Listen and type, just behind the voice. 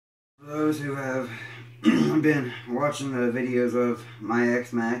those who have been watching the videos of my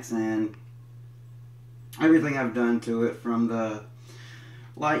X-MAXX and everything I've done to it, from the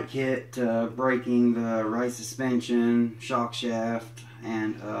light kit to breaking the right suspension, shock shaft,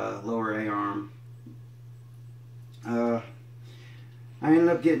 and lower A-arm. I ended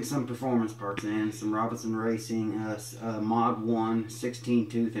up getting some performance parts in, some Robinson Racing Mod 1 16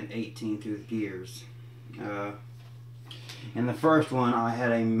 tooth and 18 tooth gears. In the first one I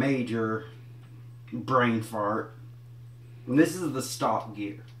had a major brain fart. And this is the stock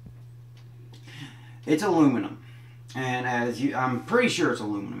gear. It's aluminum, and I'm pretty sure it's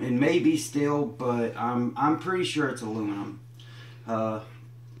aluminum. It may be steel, but I'm pretty sure it's aluminum. When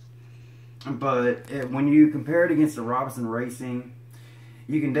you compare it against the Robinson Racing,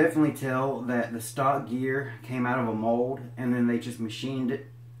 you can definitely tell that the stock gear came out of a mold and then they just machined it.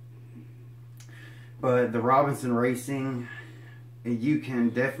 But the Robinson Racing, you can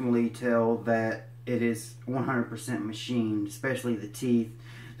definitely tell that it is 100% machined, especially the teeth.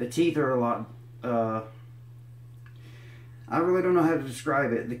 The teeth are a lot, I really don't know how to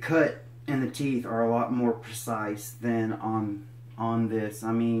describe it. The cut and the teeth are a lot more precise than on this.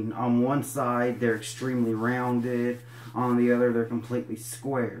 I mean, on one side they're extremely rounded, on the other they're completely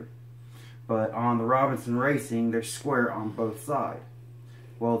square. But on the Robinson Racing, they're square on both sides.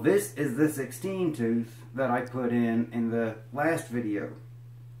 Well, this is the 16 tooth that I put in the last video.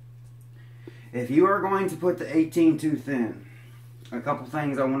 If you are going to put the 18 tooth in, a couple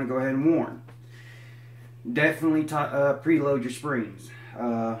things I want to go ahead and warn. Definitely preload your springs.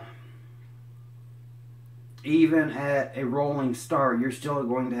 Even at a rolling start, you're still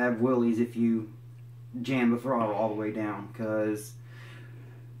going to have willies if you jam the throttle all the way down, because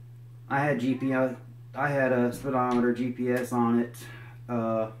I had a speedometer GPS on it,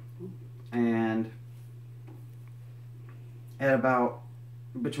 and at about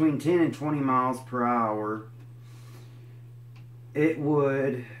between 10 and 20 miles per hour, it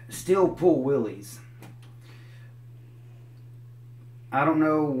would still pull willies. I don't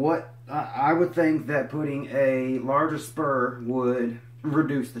know what, I would think that putting a larger spur would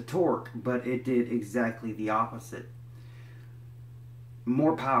reduce the torque, but it did exactly the opposite.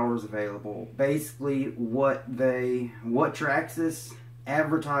 More power is available. Basically what traxxas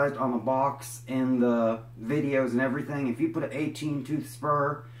advertised on the box, in the videos and everything, if you put an 18 tooth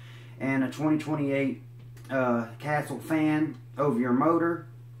spur and a 2028 Castle fan over your motor,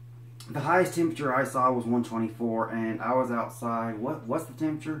 the highest temperature I saw was 124, and I was outside. What's the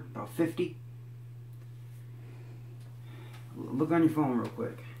temperature? About 50? Look on your phone real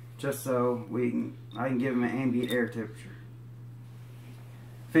quick, just so I can give them an ambient air temperature.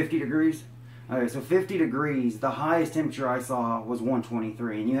 50 degrees? Okay, so 50 degrees, the highest temperature I saw was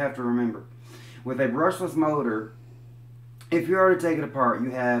 123. And you have to remember, with a brushless motor, if you were to take it apart,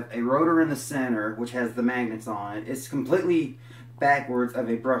 you have a rotor in the center, which has the magnets on it. It's completely backwards of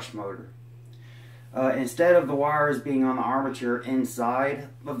a brush motor. Instead of the wires being on the armature inside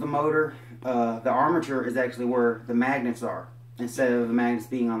of the motor, the armature is actually where the magnets are, instead of the magnets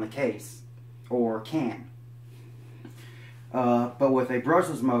being on the case or can. But with a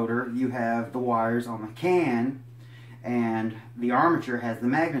brushless motor, you have the wires on the can, and the armature has the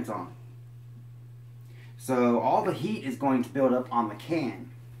magnets on it. So all the heat is going to build up on the can,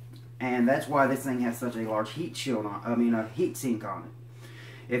 and that's why this thing has such a large heat shield on. a heat sink on it.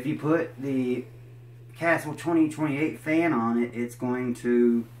 If you put the Castle 2028 fan on it, it's going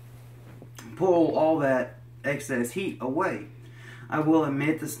to pull all that excess heat away. I will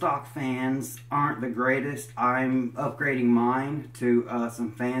admit the stock fans aren't the greatest. I'm upgrading mine to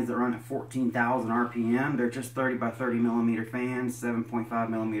some fans that run at 14,000 RPM. They're just 30 by 30 millimeter fans, 7.5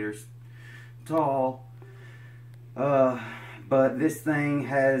 millimeters tall. But this thing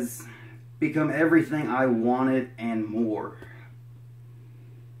has become everything I wanted and more.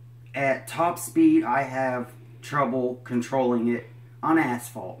 At top speed, I have trouble controlling it on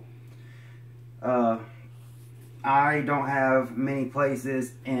asphalt. I don't have many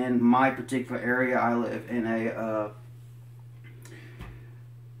places in my particular area. I live in a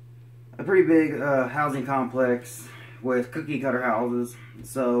pretty big housing complex with cookie cutter houses,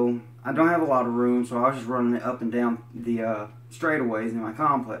 so I don't have a lot of room, so I was just running it up and down the straightaways in my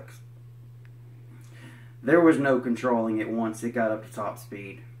complex. There was no controlling it once it got up to top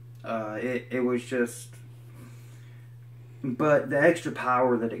speed. It was just, but the extra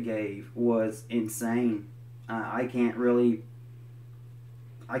power that it gave was insane. I can't put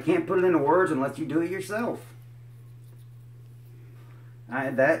it into words unless you do it yourself.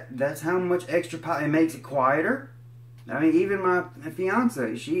 That's how much extra power. It makes it quieter. I mean, even my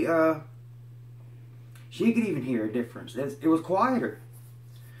fiance, she could even hear a difference. It was quieter.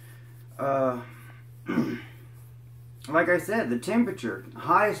 Like I said, the temperature,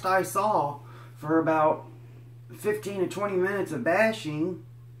 highest I saw for about 15 to 20 minutes of bashing.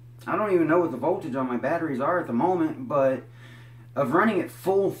 I don't even know what the voltage on my batteries are at the moment, but of running at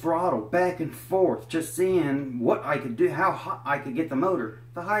full throttle, back and forth, just seeing what I could do, how hot I could get the motor.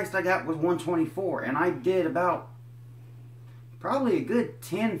 The highest I got was 124, and I did about probably a good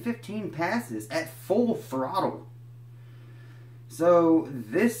 10-15 passes at full throttle. So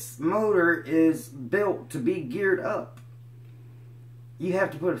this motor is built to be geared up. You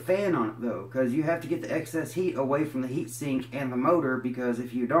have to put a fan on it though, because you have to get the excess heat away from the heat sink and the motor, because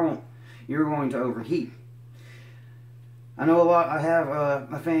if you don't, you're going to overheat. I know I have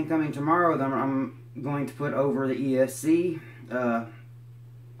a fan coming tomorrow that I'm going to put over the ESC.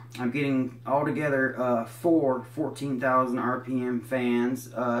 I'm getting altogether 4 14,000 RPM fans,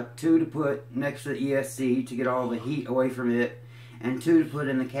 2 to put next to the ESC to get all the heat away from it, and 2 to put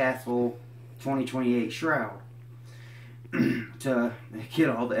in the Castle 2028 shroud to get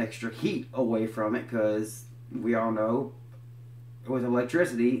all the extra heat away from it, because we all know with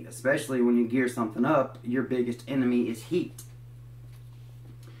electricity, especially when you gear something up, your biggest enemy is heat.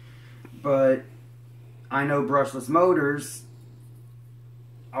 But I know brushless motors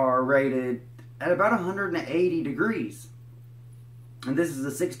are rated at about 180 degrees. And this is a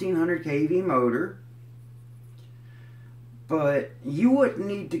 1600 kV motor. But you wouldn't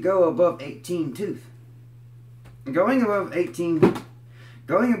need to go above 18 tooth. Going above 18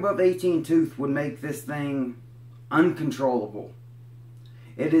 tooth would make this thing uncontrollable.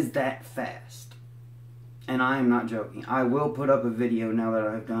 It is that fast. And I am not joking. I will put up a video now that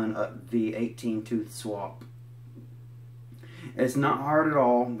I've done the 18 tooth swap. It's not hard at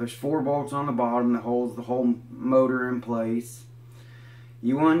all. There's 4 bolts on the bottom that holds the whole motor in place.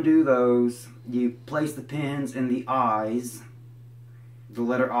 You undo those. You place the pins in the eyes, the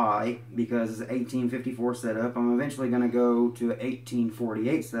letter I, because it's an 1854 setup. I'm eventually going to go to an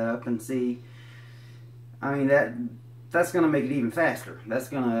 1848 setup and see. I mean, that's going to make it even faster. That's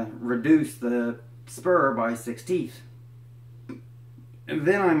going to reduce the spur by 6 teeth. And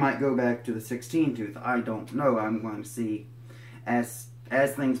then I might go back to the 16 tooth. I don't know. I'm going to see. As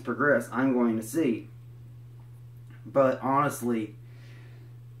things progress, I'm going to see. But honestly,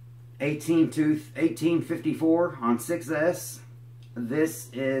 18 tooth, 1854 on 6S, this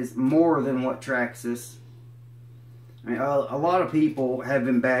is more than what traxxas. I mean, a lot of people have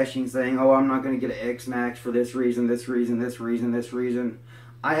been bashing, saying, oh, I'm not going to get an X-MAXX for this reason, this reason, this reason, this reason.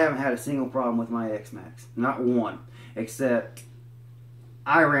 I haven't had a single problem with my X-MAXX. Not one. Except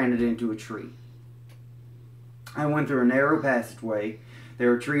I ran it into a tree. I went through a narrow passageway.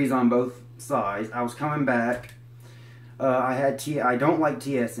 There were trees on both sides. I was coming back. I don't like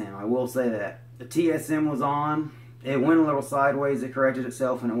TSM. I will say that. The TSM was on. It went a little sideways. It corrected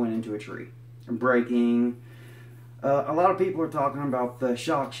itself and it went into a tree. Braking. A lot of people are talking about the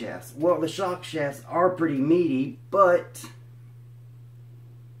shock shafts. Well, the shock shafts are pretty meaty, but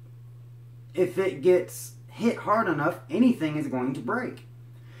if it gets hit hard enough, anything is going to break.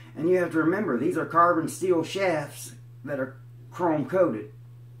 And you have to remember, these are carbon steel shafts that are chrome coated.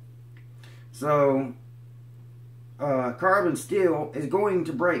 So, carbon steel is going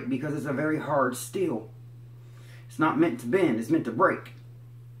to break because it's a very hard steel. It's not meant to bend, it's meant to break.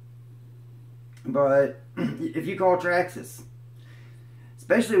 But if you call traxxas,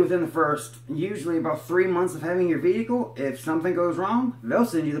 especially within the first, usually about 3 months of having your vehicle, if something goes wrong, they'll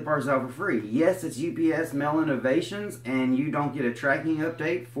send you the parts out for free. Yes, it's UPS Mail Innovations, and you don't get a tracking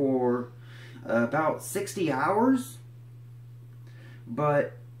update for about 60 hours.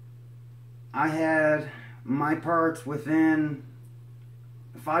 But I had my parts within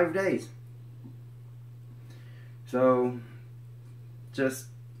 5 days. So, just,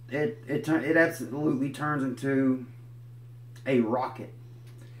 it absolutely turns into a rocket.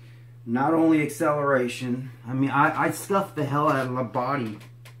 Not only acceleration, I mean, I scuffed the hell out of my body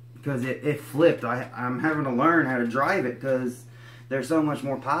because it flipped. I'm having to learn how to drive it because there's so much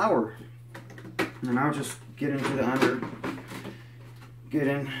more power. And I'll just get into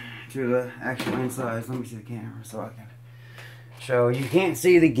the actual insides. Let me see the camera so I can show. You can't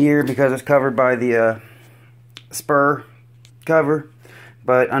see the gear because it's covered by the spur cover.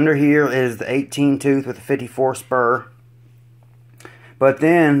 But under here is the 18 tooth with a 54 spur. But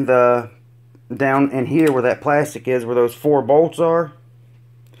then down in here where that plastic is, where those 4 bolts are,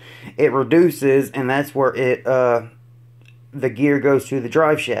 it reduces, and that's where the gear goes to the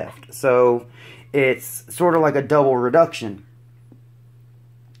drive shaft. So it's sort of like a double reduction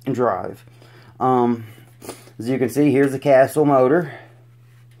drive. As you can see, here's the Castle motor.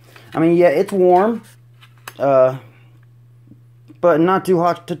 I mean, yeah, it's warm. but not too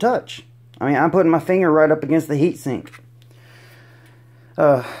hot to touch. I mean, I'm putting my finger right up against the heatsink.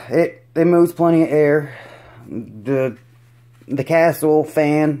 It moves plenty of air. The Castle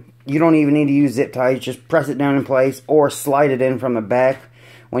fan, you don't even need to use zip ties. Just press it down in place or slide it in from the back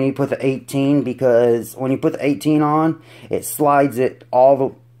when you put the 18, because when you put the 18 on, it slides it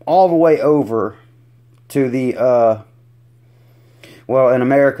all the way over to the well, in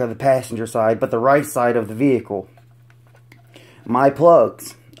America, the passenger side, but the right side of the vehicle. My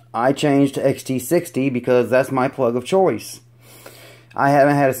plugs, I changed to XT60 because that's my plug of choice. I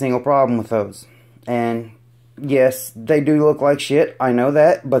haven't had a single problem with those. And yes, they do look like shit, I know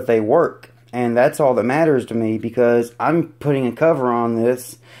that, but they work. And that's all that matters to me, because I'm putting a cover on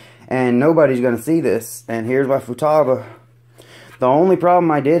this and nobody's going to see this. And here's my Futaba. The only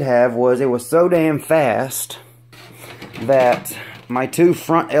problem I did have was it was so damn fast that my two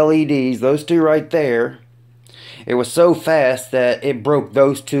front LEDs, those two right there, it was so fast that it broke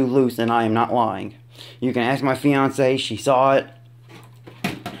those two loose, and I am not lying. You can ask my fiance, she saw it.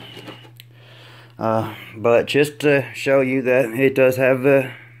 But just to show you that it does have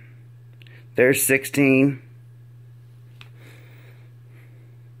there's 16.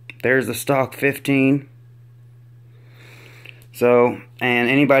 There's the stock 15. So, and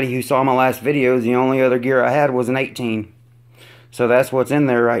anybody who saw my last videos, the only other gear I had was an 18. So that's what's in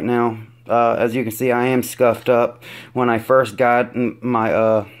there right now. As you can see, I am scuffed up. When I first got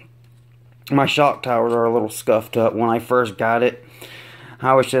my my shock towers are a little scuffed up. When I first got it,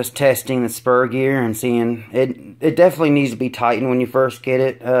 I was just testing the spur gear and seeing it definitely needs to be tightened when you first get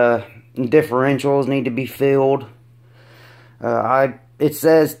it. Differentials need to be filled. It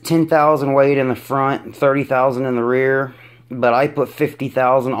says 10,000 weight in the front, 30,000 in the rear, but I put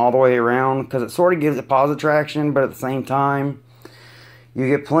 50,000 all the way around because it sort of gives it positive traction, but at the same time, you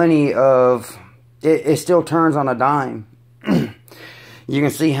get plenty of, it still turns on a dime. You can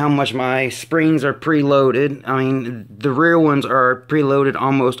see how much my springs are preloaded. I mean, the rear ones are preloaded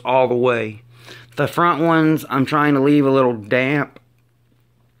almost all the way. The front ones, I'm trying to leave a little damp,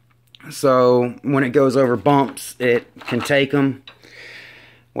 so when it goes over bumps, it can take them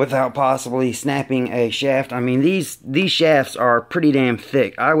without possibly snapping a shaft. I mean, these shafts are pretty damn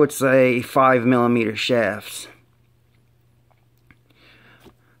thick. I would say 5mm shafts.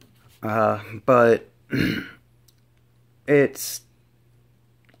 But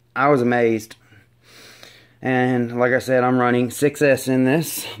I was amazed. And like I said, I'm running 6S in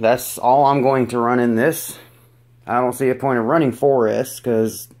this. That's all I'm going to run in this. I don't see a point of running 4S,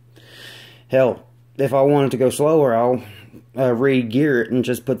 because hell, if I wanted to go slower, I'll re-gear it and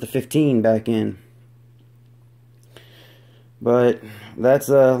just put the 15 back in. But that's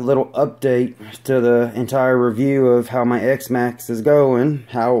a little update to the entire review of how my X-MAXX is going,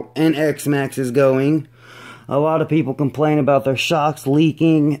 how an X-MAXX is going. A lot of people complain about their shocks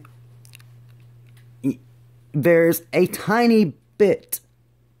leaking. There's a tiny bit,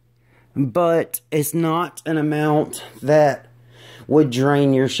 but it's not an amount that would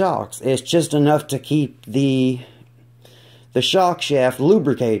drain your shocks. It's just enough to keep the shock shaft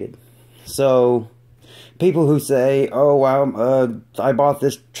lubricated. So people who say, oh wow, I bought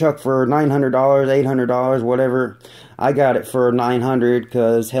this truck for $900, $800, whatever, I got it for $900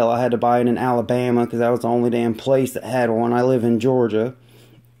 because hell, I had to buy it in Alabama because that was the only damn place that had one. I live in Georgia.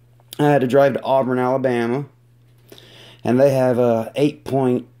 I had to drive to Auburn, Alabama, and they have a 8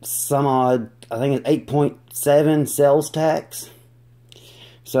 point some odd, I think it's 8.7 sales tax.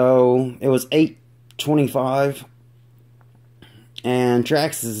 So it was $825, and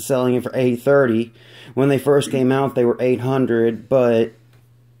traxxas is selling it for $830. When they first came out, they were $800, but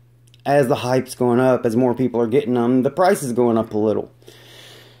as the hype's going up, as more people are getting them, the price is going up a little.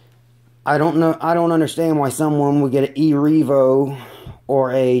 I don't understand why someone would get an E-Revo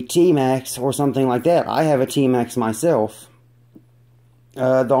or a T-Max or something like that. I have a T-Max myself.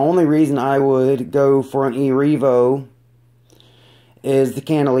 The only reason I would go for an E-Revo is the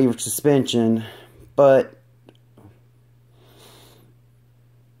cantilever suspension, but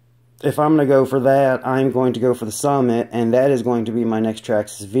if I'm going to go for that, I'm going to go for the Summit, and that is going to be my next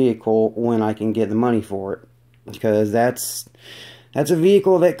Traxxas vehicle when I can get the money for it. Because that's a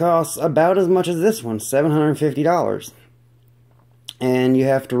vehicle that costs about as much as this one, $750. And you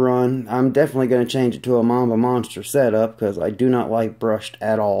have to run, I'm definitely going to change it to a Mamba Monster setup, because I do not like brushed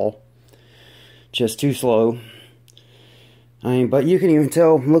at all. Just too slow. I mean, but you can even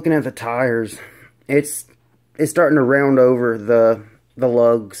tell, looking at the tires, it's starting to round over the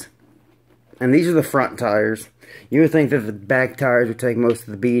lugs. And these are the front tires. You would think that the back tires would take most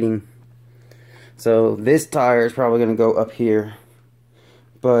of the beating. So this tire is probably going to go up here.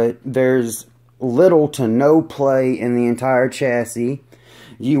 But there's little to no play in the entire chassis.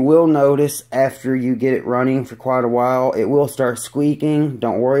 You will notice after you get it running for quite a while, it will start squeaking.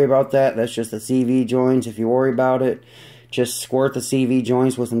 Don't worry about that. That's just the CV joints. If you worry about it, just squirt the CV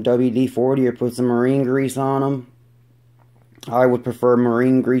joints with some WD-40 or put some marine grease on them. I would prefer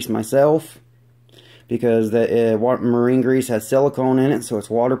marine grease myself because the marine grease has silicone in it, so it's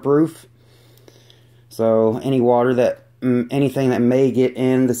waterproof. So anything that may get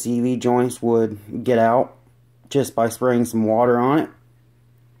in the CV joints would get out just by spraying some water on it.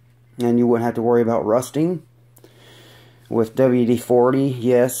 And you wouldn't have to worry about rusting. With WD-40,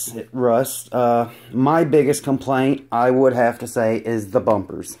 yes, it rusts. My biggest complaint, I would have to say, is the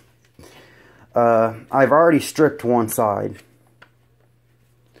bumpers. I've already stripped one side.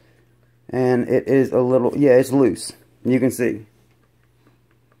 And it is a little, yeah, it's loose. You can see.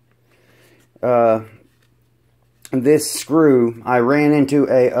 This screw, I ran into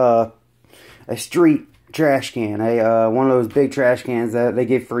a street trash can, one of those big trash cans that they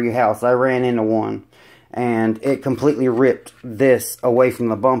give for your house. I ran into one, and it completely ripped this away from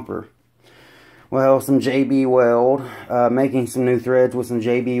the bumper. Well, some JB Weld, making some new threads with some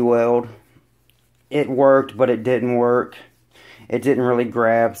JB Weld. It worked, but it didn't work. It didn't really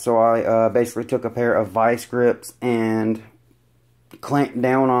grab, so I basically took a pair of vice grips and clamped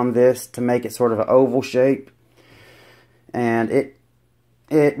down on this to make it sort of an oval shape. And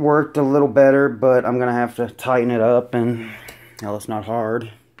it worked a little better, but I'm going to have to tighten it up, and hell, it's not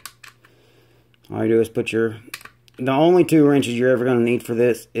hard. All you do is put the only 2 wrenches you're ever going to need for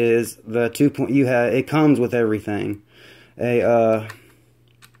this is the 2 it comes with everything. The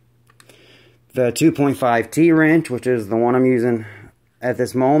 2.5 T-wrench, which is the one I'm using at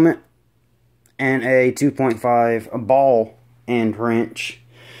this moment, and a 2.5 ball end wrench,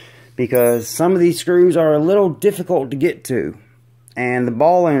 because some of these screws are a little difficult to get to. And the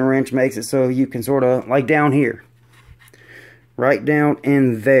ball end wrench makes it so you can sort of, like down here, right down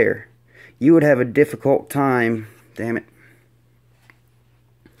in there, you would have a difficult time, damn it,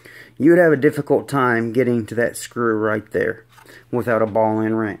 you would have a difficult time getting to that screw right there without a ball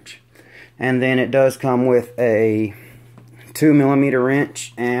end wrench. And then it does come with a 2mm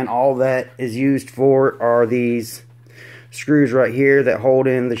wrench, and all that is used for are these screws right here that hold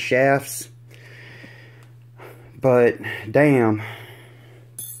in the shafts. But damn,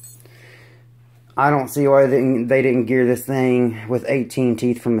 I don't see why they didn't gear this thing with 18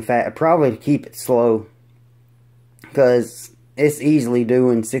 teeth from the fat. Probably to keep it slow, because it's easily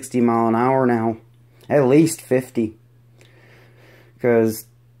doing 60 mile an hour now, at least 50. Because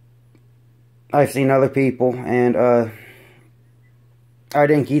I've seen other people, and I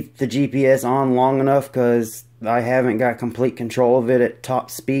didn't keep the GPS on long enough because I haven't got complete control of it at top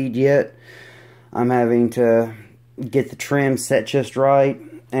speed yet. I'm having to get the trim set just right.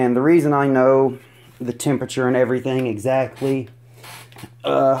 And the reason I know the temperature and everything exactly,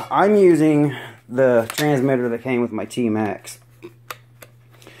 I'm using the transmitter that came with my X-MAXX.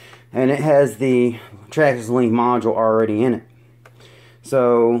 And it has the traxxas link module already in it.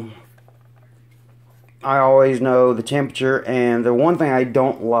 So I always know the temperature, and the one thing I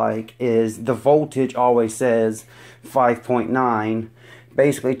don't like is the voltage always says 5.9,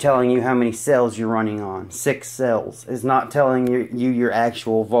 basically telling you how many cells you're running on. 6 cells. It's not telling you your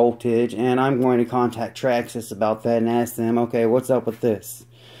actual voltage, and I'm going to contact Traxxas about that and ask them, okay, what's up with this?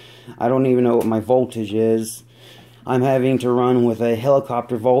 I don't even know what my voltage is. I'm having to run with a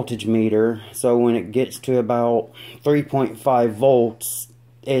helicopter voltage meter, so when it gets to about 3.5 volts,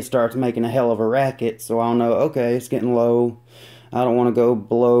 it starts making a hell of a racket, so I'll know, okay, it's getting low. I don't want to go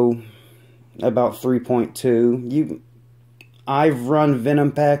below about 3.2. I've run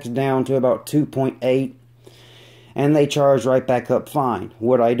Venom packs down to about 2.8, and they charge right back up fine.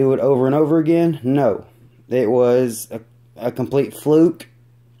 Would I do it over and over again? No. It was a complete fluke.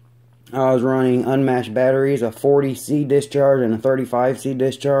 I was running unmatched batteries, a 40C discharge and a 35C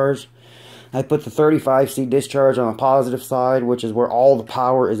discharge. I put the 35C discharge on the positive side, which is where all the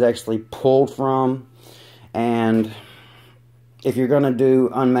power is actually pulled from. And if you're going to do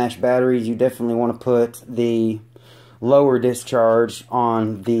unmatched batteries, you definitely want to put the lower discharge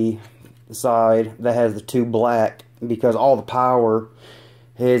on the side that has the 2 black, because all the power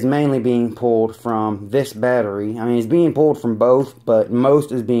is mainly being pulled from this battery. I mean, it's being pulled from both, but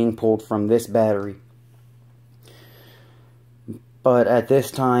most is being pulled from this battery. But at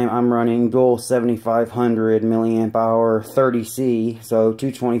this time, I'm running dual 7500 milliamp hour 30C, so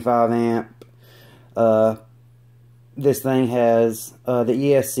 225 amp. This thing has the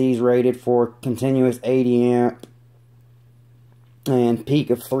ESCs rated for continuous 80 amp and peak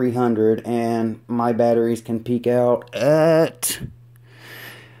of 300, and my batteries can peak out at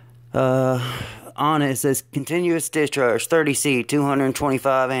On it says continuous discharge 30C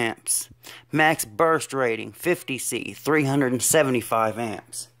 225 amps, max burst rating 50C 375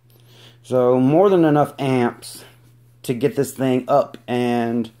 amps. So more than enough amps to get this thing up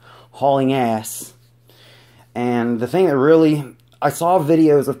and hauling ass. And the thing that really, I saw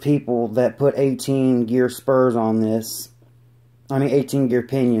videos of people that put 18 gear spurs on this. 18 gear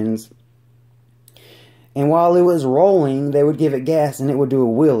pinions. And while it was rolling, they would give it gas and it would do a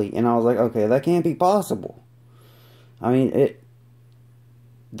wheelie. And I was like, okay, that can't be possible.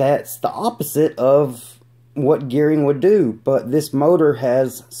 That's the opposite of what gearing would do. But this motor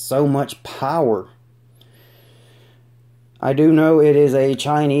has so much power. I do know it is a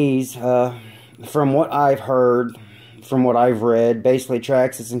Chinese, from what I've heard, from what I've read, basically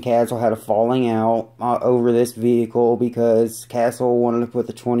Traxxas and Castle had a falling out over this vehicle because Castle wanted to put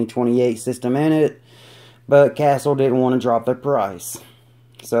the 2028 system in it. But Castle didn't want to drop their price.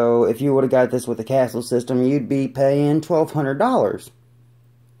 So if you would have got this with the Castle system, you'd be paying $1,200.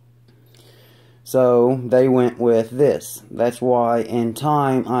 So they went with this. That's why in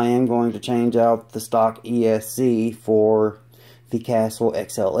time I am going to change out the stock ESC for the Castle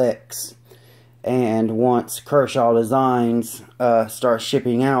XLX. And once Kershaw Designs starts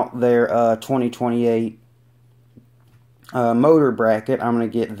shipping out their 2028 motor bracket, I'm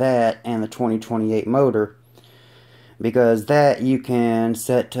going to get that and the 2028 motor, because that you can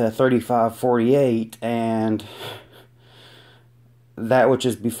set to 3548 and that would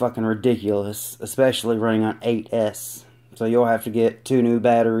just be fucking ridiculous, especially running on 8S. So you'll have to get 2 new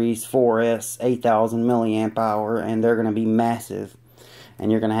batteries, 4S, 8,000 milliamp hour, and they're going to be massive, and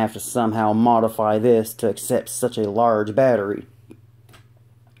you're going to have to somehow modify this to accept such a large battery.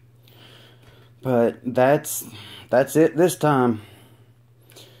 But that's it this time.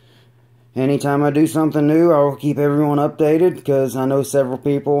 Anytime I do something new, I'll keep everyone updated, because I know several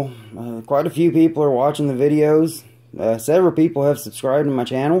people, quite a few people are watching the videos. Several people have subscribed to my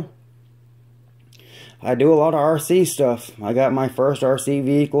channel. I do a lot of RC stuff. I got my first RC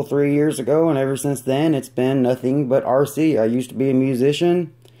vehicle 3 years ago, and ever since then it's been nothing but RC. I used to be a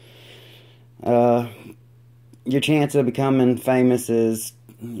musician. Your chance of becoming famous is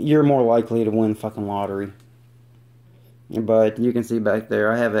you're more likely to win fucking lottery. But you can see back there,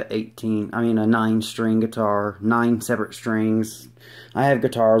 I have a 9-string guitar, 9 separate strings. I have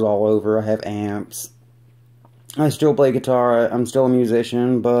guitars all over. I have amps. I still play guitar. I'm still a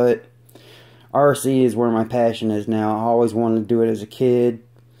musician, but RC is where my passion is now. I always wanted to do it as a kid.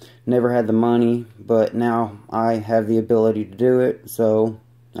 Never had the money, but now I have the ability to do it, so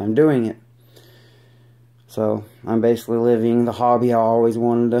I'm doing it. So I'm basically living the hobby I always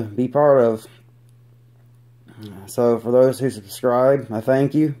wanted to be part of. So for those who subscribe, I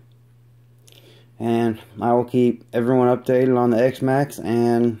thank you. And I will keep everyone updated on the X-MAXX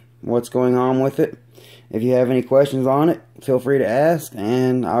and what's going on with it. If you have any questions on it, feel free to ask,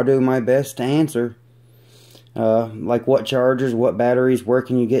 and I'll do my best to answer. Like what chargers, what batteries, where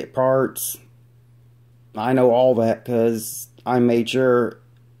can you get parts. I know all that because I made sure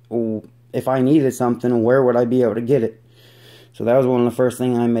if I needed something, where would I be able to get it. So that was one of the first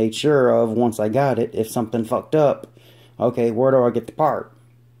things I made sure of once I got it. If something fucked up, okay, where do I get the part?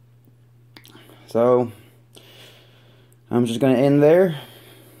 So I'm just going to end there.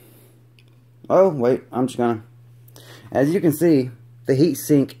 Oh, wait, I'm just going to... As you can see, the heat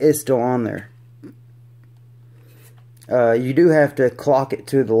sink is still on there. You do have to clock it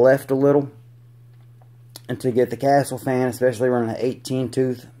to the left a little and to get the Castle fan, especially running an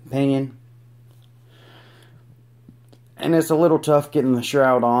 18-tooth pinion. And it's a little tough getting the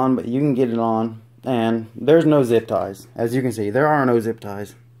shroud on, but you can get it on. And there's no zip ties. As you can see, there are no zip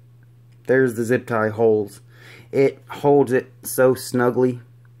ties. There's the zip tie holes. It holds it so snugly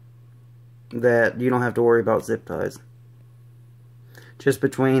that you don't have to worry about zip ties. Just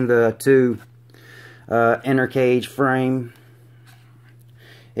between the two inner cage frame,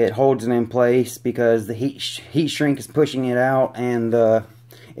 it holds it in place because the heat shrink is pushing it out and the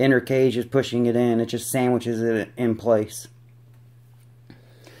inner cage is pushing it in. It just sandwiches it in place.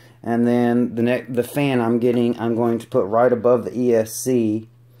 And then the fan I'm going to put right above the ESC,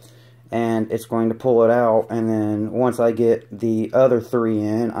 and it's going to pull it out. And then once I get the other 3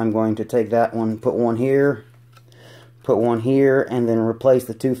 in, I'm going to take that one, put one here, and then replace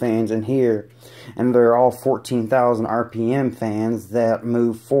the 2 fans in here. And they're all 14,000 RPM fans that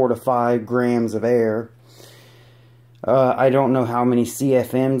move 4 to 5 grams of air. I don't know how many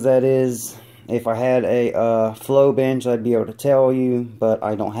CFMs that is. If I had a flow bench, I'd be able to tell you, but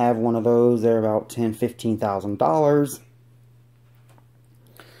I don't have one of those. They're about $10,000–$15,000.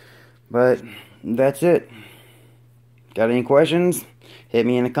 But that's it. Got any questions? Hit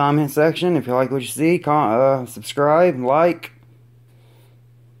me in the comment section if you like what you see. Subscribe, like.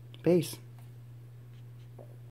 Peace.